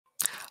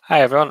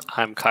Hi everyone,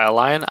 I'm Kyle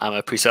Lyon. I'm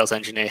a pre-sales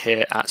engineer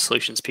here at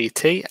Solutions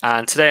PT,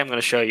 and today I'm going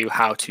to show you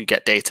how to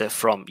get data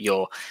from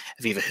your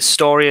AVEVA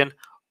Historian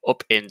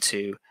up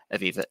into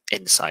AVEVA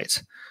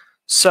Insight.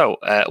 So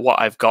what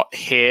I've got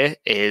here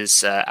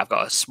is I've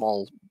got a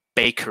small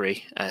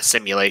bakery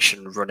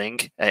simulation running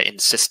in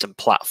System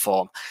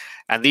Platform,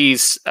 and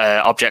these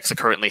objects are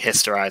currently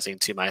historizing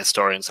to my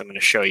historian. So I'm going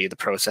to show you the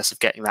process of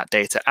getting that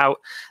data out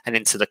and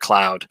into the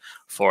cloud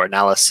for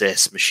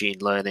analysis, machine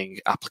learning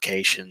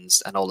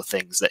applications, and all the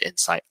things that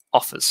Insight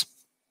offers.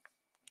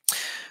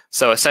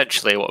 So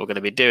essentially what we're going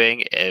to be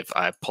doing, if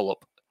I pull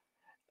up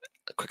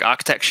a quick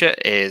architecture,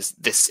 is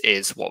this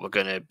is what we're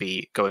going to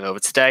be going over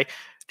today.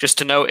 Just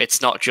to note,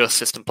 it's not just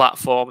System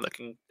Platform that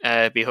can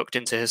be hooked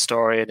into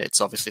Historian.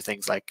 It's obviously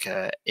things like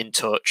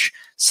InTouch,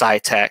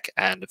 SciTech,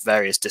 and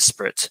various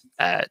disparate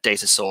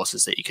data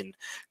sources that you can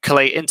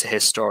collate into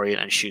Historian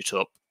and shoot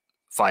up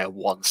via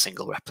one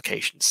single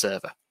replication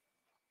server.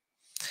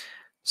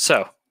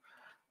 So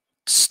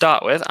to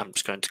start with, I'm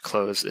just going to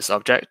close this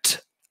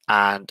object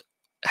and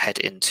head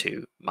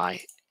into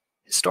my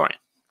Historian.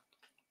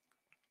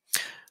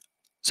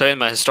 So in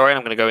my Historian,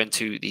 I'm going to go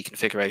into the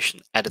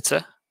configuration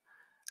editor,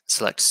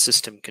 select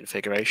System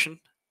Configuration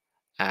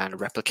and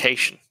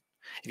Replication.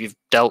 If you've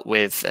dealt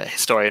with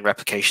Historian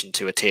replication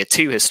to a Tier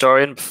 2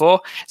 Historian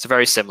before, it's a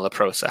very similar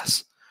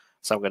process.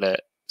 So I'm going to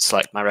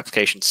select my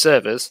replication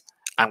servers.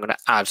 I'm going to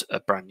add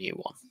a brand new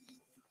one.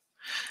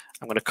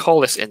 I'm going to call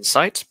this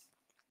Insight,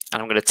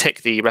 and I'm going to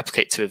tick the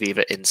Replicate to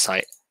AVEVA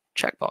Insight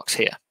checkbox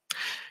here.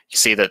 You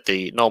see that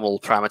the normal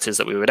parameters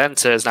that we would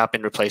enter has now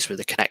been replaced with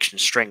a connection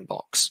string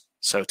box.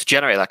 So to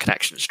generate that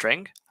connection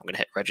string, I'm going to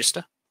hit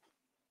Register.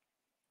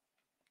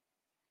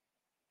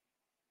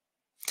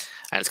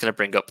 And it's going to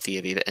bring up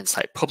the AVEVA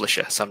Insight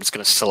Publisher. So I'm just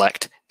going to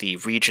select the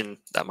region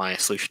that my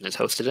solution is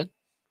hosted in.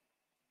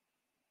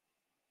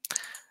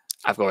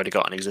 I've already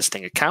got an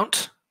existing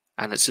account,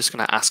 and it's just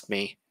going to ask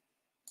me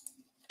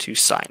to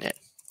sign it.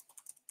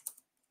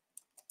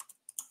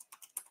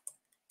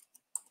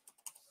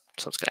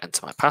 So I'm just going to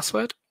enter my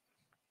password.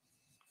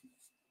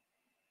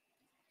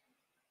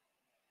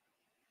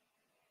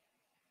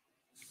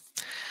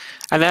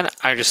 And then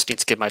I just need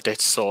to give my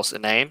data source a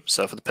name.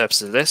 So for the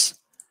purpose of this,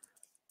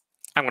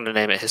 I'm going to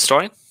name it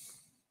Historian.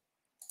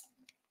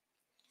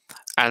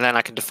 And then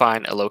I can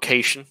define a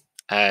location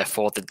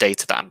for the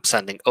data that I'm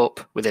sending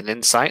up within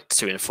Insight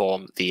to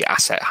inform the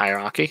asset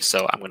hierarchy.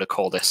 So I'm going to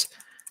call this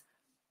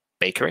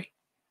bakery.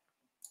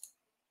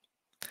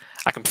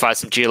 I can provide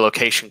some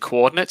geolocation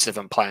coordinates if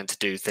I'm planning to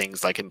do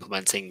things like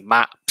implementing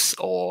maps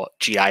or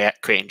GIS,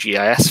 creating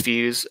GIS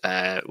views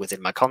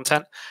within my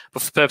content.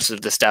 But for the purpose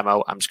of this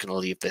demo, I'm just going to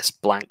leave this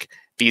blank.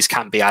 These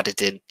can be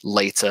added in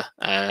later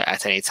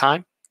at any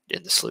time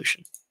in the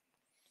solution.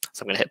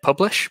 So I'm going to hit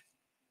Publish.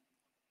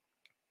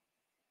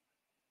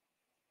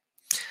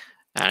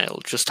 And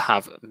it'll just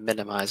have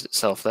minimized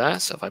itself there.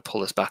 So if I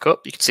pull this back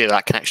up, you can see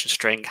that connection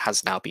string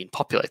has now been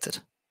populated.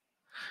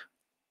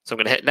 So I'm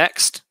going to hit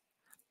Next.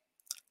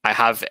 I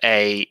have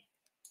a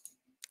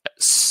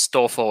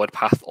store forward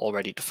path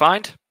already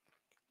defined.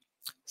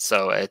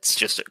 So it's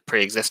just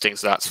pre-existing,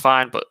 so that's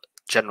fine. But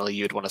generally,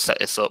 you'd want to set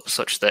this up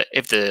such that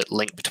if the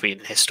link between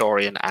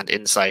Historian and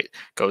Insight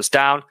goes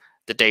down,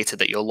 the data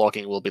that you're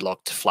logging will be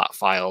logged to flat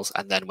files.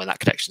 And then when that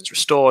connection is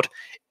restored,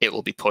 it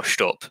will be pushed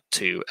up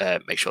to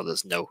make sure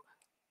there's no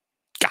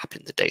gap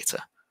in the data.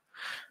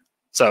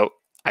 So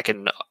I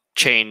can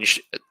change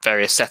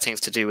various settings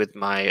to do with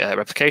my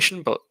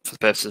replication, but for the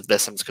purpose of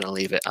this, I'm just going to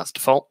leave it as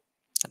default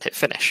and hit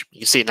Finish.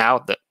 You can see now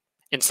that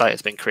Insight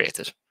has been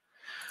created.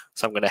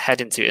 So I'm going to head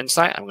into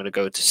Insight. I'm going to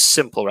go to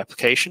Simple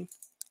Replication,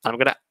 and I'm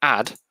going to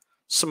add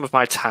some of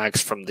my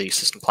tags from the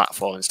System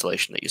Platform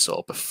installation that you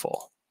saw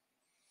before.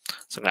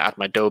 So I'm going to add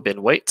my dough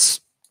bin weights.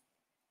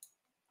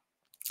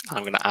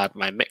 I'm going to add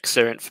my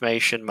mixer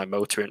information, my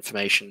motor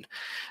information,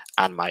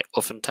 and my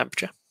oven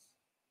temperature.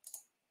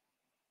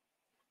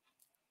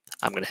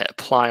 I'm going to hit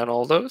Apply on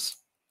all those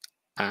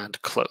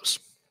and Close.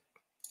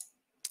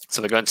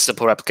 So if I go into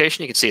Simple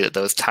Replication, you can see that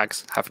those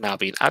tags have now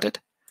been added.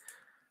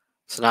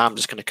 So now I'm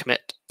just going to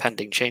commit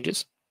pending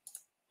changes.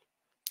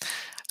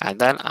 And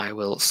then I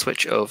will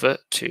switch over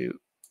to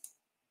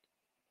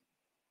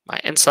my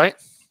Insight.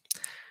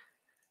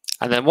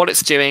 And then what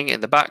it's doing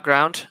in the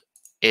background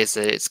is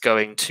that it's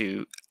going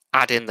to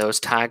add in those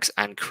tags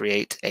and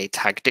create a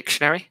tag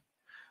dictionary.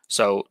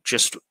 So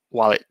just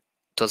while it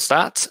does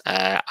that,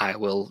 I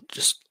will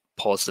just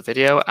pause the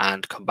video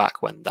and come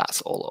back when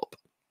that's all up.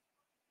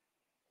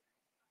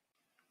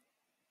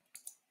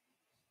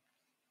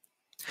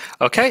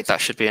 Okay,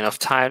 that should be enough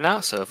time now.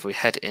 So if we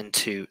head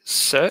into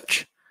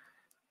search,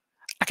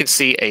 I can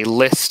see a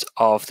list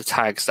of the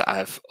tags that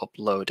I've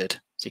uploaded.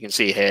 So you can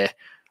see here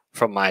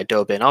from my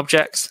dough bin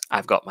objects,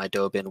 I've got my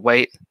dough bin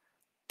weight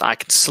that I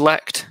can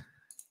select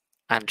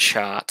and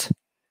chart.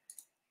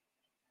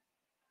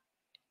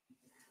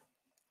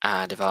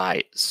 And if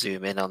I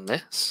zoom in on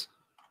this,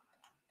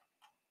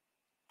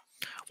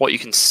 what you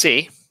can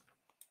see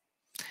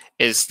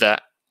is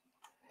that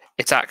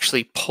it's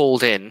actually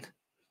pulled in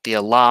the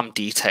alarm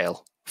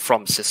detail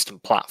from System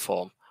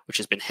Platform which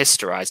has been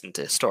historized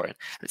into Historian.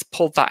 And it's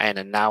pulled that in,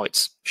 and now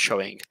it's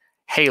showing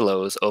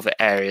halos over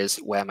areas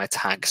where my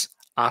tags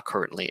are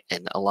currently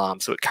in alarm.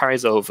 So it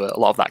carries over a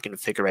lot of that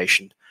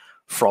configuration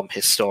from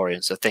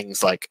Historian. So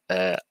things like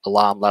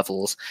alarm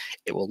levels,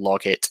 it will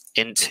log it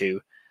into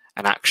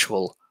an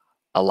actual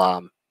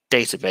alarm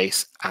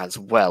database as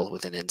well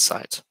within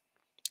Insight.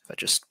 If I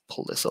just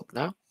pull this up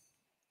now.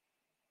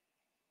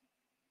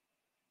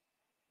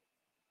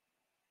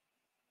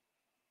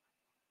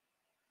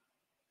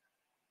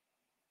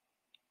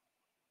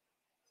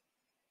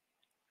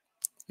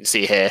 You can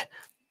see here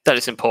that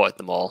it's imported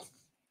them all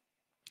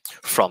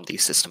from the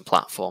system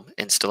platform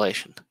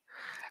installation.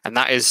 And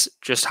that is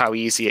just how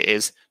easy it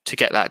is to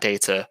get that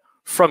data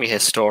from your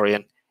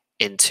Historian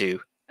into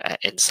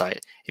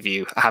Insight. If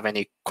you have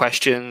any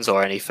questions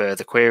or any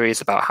further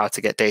queries about how to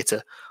get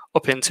data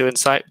up into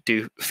Insight,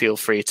 do feel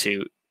free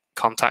to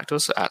contact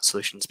us at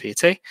Solutions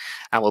PT,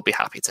 and we'll be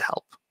happy to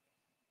help.